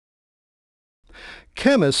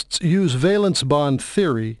Chemists use valence bond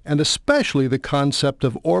theory, and especially the concept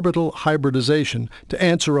of orbital hybridization, to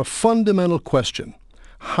answer a fundamental question.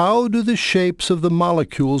 How do the shapes of the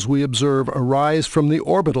molecules we observe arise from the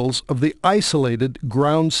orbitals of the isolated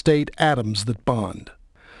ground state atoms that bond?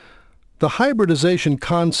 The hybridization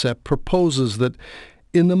concept proposes that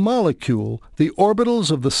in the molecule, the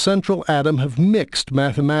orbitals of the central atom have mixed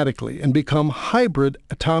mathematically and become hybrid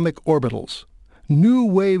atomic orbitals, new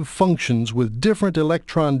wave functions with different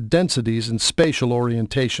electron densities and spatial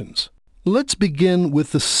orientations. Let's begin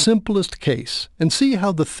with the simplest case and see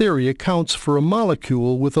how the theory accounts for a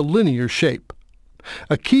molecule with a linear shape.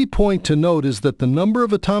 A key point to note is that the number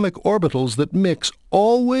of atomic orbitals that mix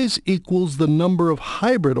always equals the number of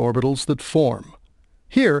hybrid orbitals that form.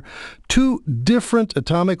 Here, two different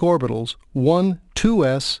atomic orbitals, one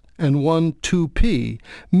 2s and one 2p,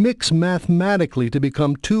 mix mathematically to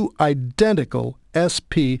become two identical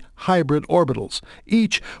sp hybrid orbitals,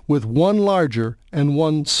 each with one larger and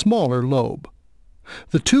one smaller lobe.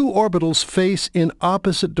 The two orbitals face in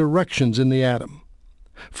opposite directions in the atom.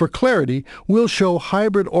 For clarity, we'll show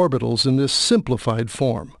hybrid orbitals in this simplified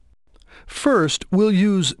form. First, we'll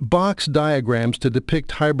use box diagrams to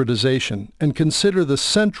depict hybridization and consider the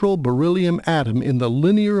central beryllium atom in the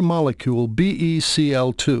linear molecule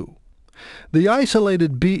BeCl2. The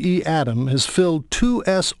isolated Be atom has filled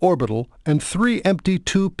 2s orbital and 3 empty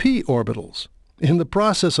 2p orbitals. In the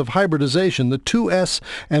process of hybridization, the 2s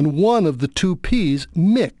and one of the 2p's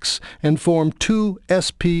mix and form two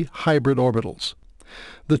sp hybrid orbitals.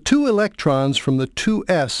 The two electrons from the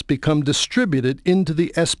 2s become distributed into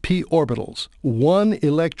the sp orbitals, one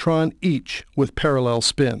electron each with parallel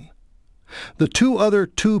spin. The two other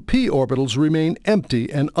 2p orbitals remain empty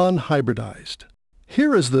and unhybridized.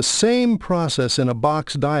 Here is the same process in a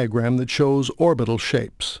box diagram that shows orbital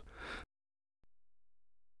shapes.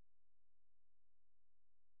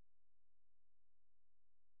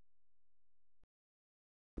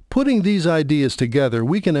 Putting these ideas together,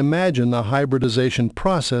 we can imagine the hybridization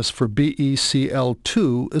process for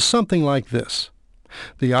BeCl2 as something like this.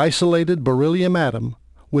 The isolated beryllium atom,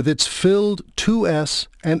 with its filled 2s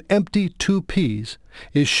and empty 2p's,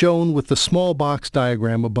 is shown with the small box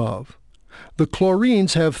diagram above. The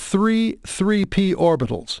chlorines have 3 3p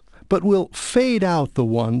orbitals, but will fade out the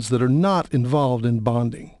ones that are not involved in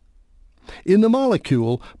bonding. In the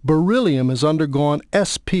molecule, beryllium has undergone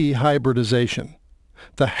sp hybridization.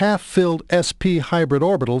 The half-filled sp hybrid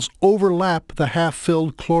orbitals overlap the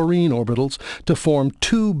half-filled chlorine orbitals to form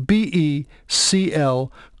two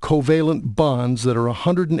BeCl covalent bonds that are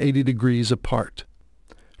 180 degrees apart.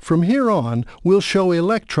 From here on, we'll show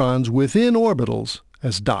electrons within orbitals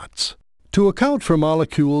as dots. To account for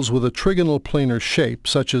molecules with a trigonal planar shape,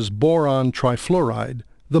 such as boron trifluoride,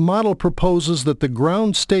 the model proposes that the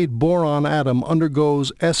ground state boron atom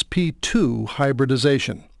undergoes sp2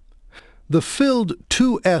 hybridization. The filled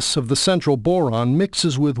 2s of the central boron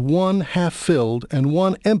mixes with one half-filled and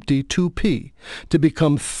one empty 2p to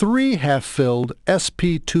become three half-filled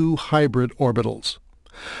sp2 hybrid orbitals.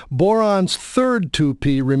 Boron's third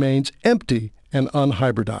 2p remains empty and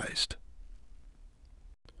unhybridized.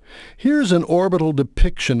 Here's an orbital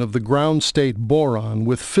depiction of the ground state boron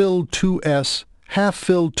with filled 2s,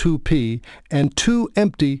 half-filled 2p, and two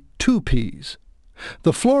empty 2p's.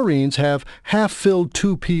 The fluorines have half-filled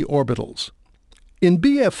 2p orbitals. In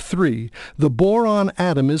BF3, the boron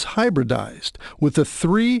atom is hybridized, with the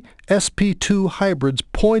three sp2 hybrids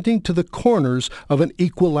pointing to the corners of an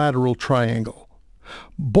equilateral triangle.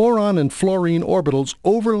 Boron and fluorine orbitals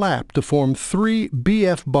overlap to form three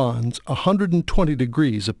BF bonds 120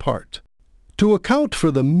 degrees apart. To account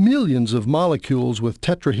for the millions of molecules with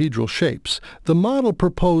tetrahedral shapes, the model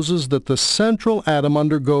proposes that the central atom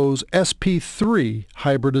undergoes sp3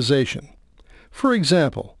 hybridization. For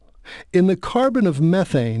example, in the carbon of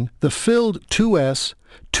methane, the filled 2s,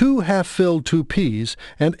 two half-filled 2p's,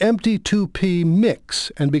 and empty 2p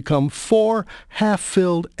mix and become four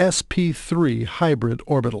half-filled sp3 hybrid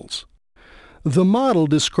orbitals. The model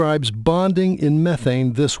describes bonding in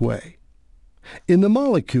methane this way. In the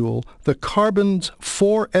molecule, the carbon's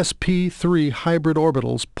four sp3 hybrid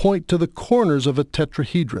orbitals point to the corners of a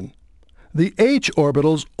tetrahedron. The H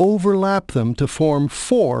orbitals overlap them to form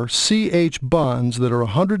four CH bonds that are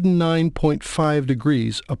 109.5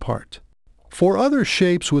 degrees apart. For other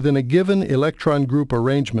shapes within a given electron group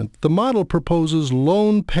arrangement, the model proposes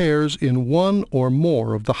lone pairs in one or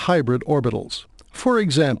more of the hybrid orbitals. For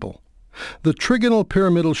example, the trigonal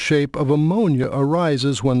pyramidal shape of ammonia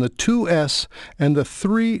arises when the 2s and the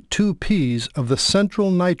three 2p's of the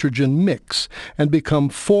central nitrogen mix and become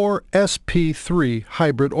four sp3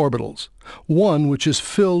 hybrid orbitals, one which is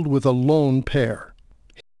filled with a lone pair.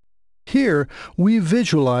 Here, we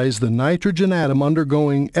visualize the nitrogen atom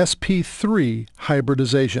undergoing sp3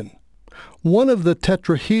 hybridization. One of the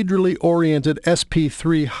tetrahedrally oriented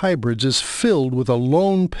sp3 hybrids is filled with a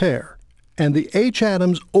lone pair, and the H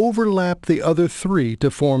atoms overlap the other three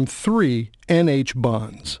to form three NH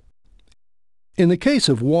bonds. In the case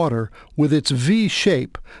of water, with its V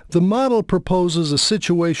shape, the model proposes a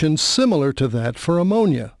situation similar to that for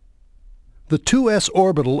ammonia. The 2s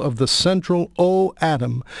orbital of the central O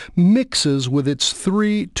atom mixes with its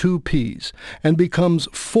three 2p's and becomes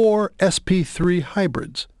four sp3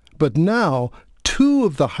 hybrids, but now two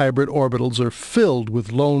of the hybrid orbitals are filled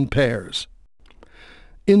with lone pairs.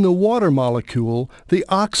 In the water molecule, the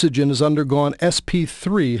oxygen has undergone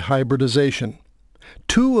sp3 hybridization.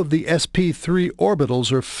 Two of the sp3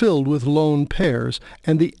 orbitals are filled with lone pairs,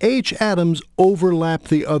 and the H atoms overlap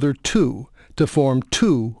the other two to form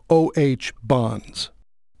two OH bonds.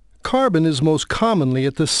 Carbon is most commonly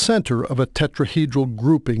at the center of a tetrahedral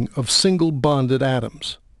grouping of single-bonded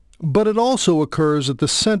atoms, but it also occurs at the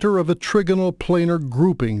center of a trigonal planar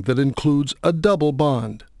grouping that includes a double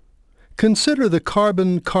bond. Consider the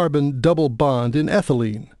carbon-carbon double bond in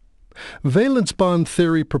ethylene. Valence bond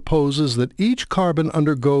theory proposes that each carbon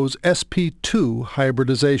undergoes sp2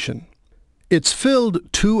 hybridization. Its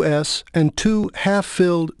filled 2s and two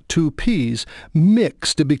half-filled 2p's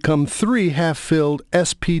mix to become three half-filled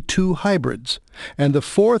sp2 hybrids, and the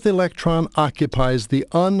fourth electron occupies the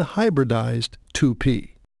unhybridized 2p.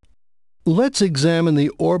 Let's examine the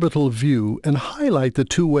orbital view and highlight the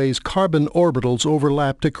two ways carbon orbitals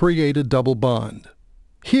overlap to create a double bond.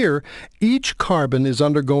 Here, each carbon is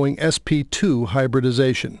undergoing sp2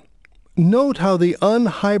 hybridization. Note how the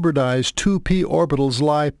unhybridized 2p orbitals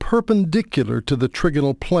lie perpendicular to the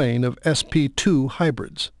trigonal plane of sp2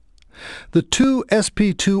 hybrids. The two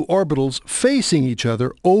sp2 orbitals facing each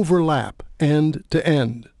other overlap end to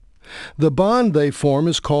end. The bond they form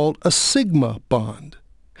is called a sigma bond.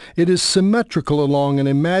 It is symmetrical along an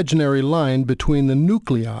imaginary line between the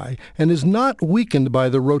nuclei and is not weakened by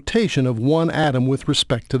the rotation of one atom with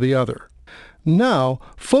respect to the other. Now,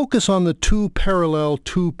 focus on the two parallel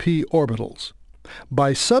 2p orbitals.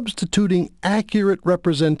 By substituting accurate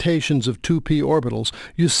representations of 2p orbitals,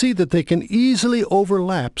 you see that they can easily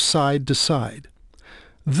overlap side to side.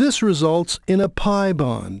 This results in a pi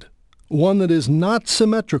bond, one that is not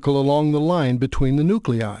symmetrical along the line between the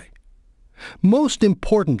nuclei. Most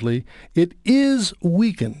importantly, it is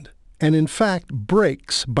weakened, and in fact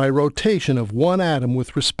breaks by rotation of one atom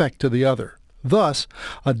with respect to the other. Thus,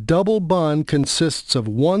 a double bond consists of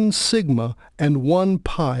one sigma and one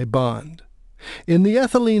pi bond. In the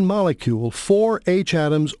ethylene molecule, four H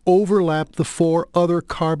atoms overlap the four other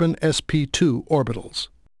carbon sp2 orbitals.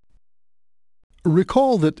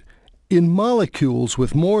 Recall that in molecules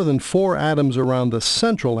with more than four atoms around the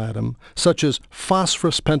central atom, such as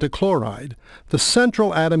phosphorus pentachloride, the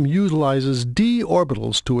central atom utilizes d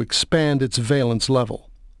orbitals to expand its valence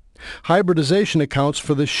level. Hybridization accounts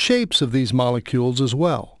for the shapes of these molecules as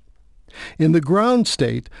well. In the ground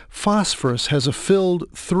state, phosphorus has a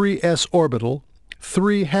filled 3s orbital,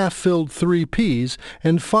 three half-filled 3p's,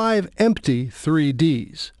 and five empty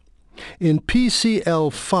 3d's. In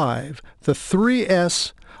PCl5, the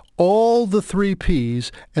 3s, all the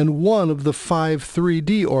 3p's, and one of the five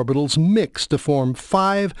 3d orbitals mix to form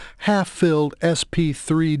five half-filled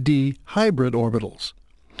sp3d hybrid orbitals.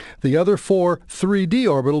 The other four 3d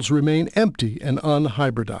orbitals remain empty and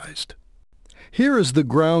unhybridized. Here is the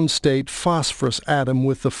ground state phosphorus atom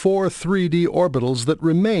with the four 3d orbitals that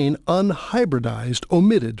remain unhybridized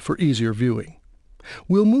omitted for easier viewing.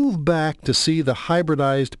 We'll move back to see the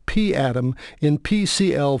hybridized p atom in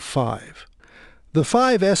PCl5. The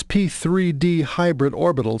five sp3d hybrid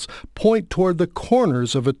orbitals point toward the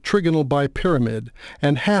corners of a trigonal bipyramid,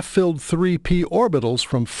 and half-filled 3p orbitals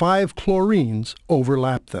from five chlorines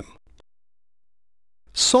overlap them.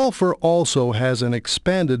 Sulfur also has an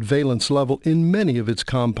expanded valence level in many of its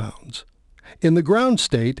compounds. In the ground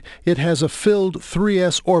state, it has a filled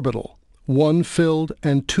 3s orbital, one filled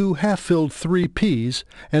and two half-filled 3p's,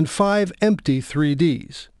 and five empty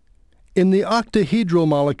 3d's. In the octahedral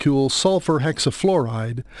molecule sulfur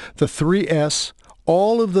hexafluoride, the 3s,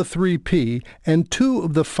 all of the 3p, and two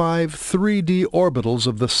of the five 3d orbitals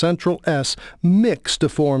of the central s mix to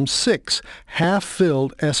form six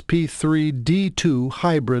half-filled sp3d2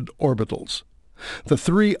 hybrid orbitals. The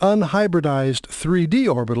three unhybridized 3d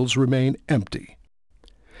orbitals remain empty.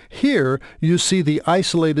 Here you see the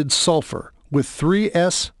isolated sulfur with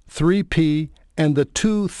 3s, 3p, and the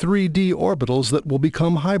two 3d orbitals that will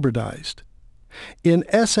become hybridized. In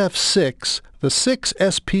SF6, the 6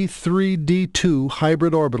 sp3d2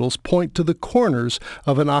 hybrid orbitals point to the corners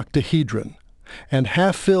of an octahedron, and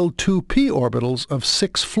half-filled 2p orbitals of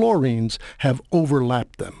 6 fluorines have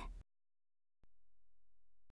overlapped them.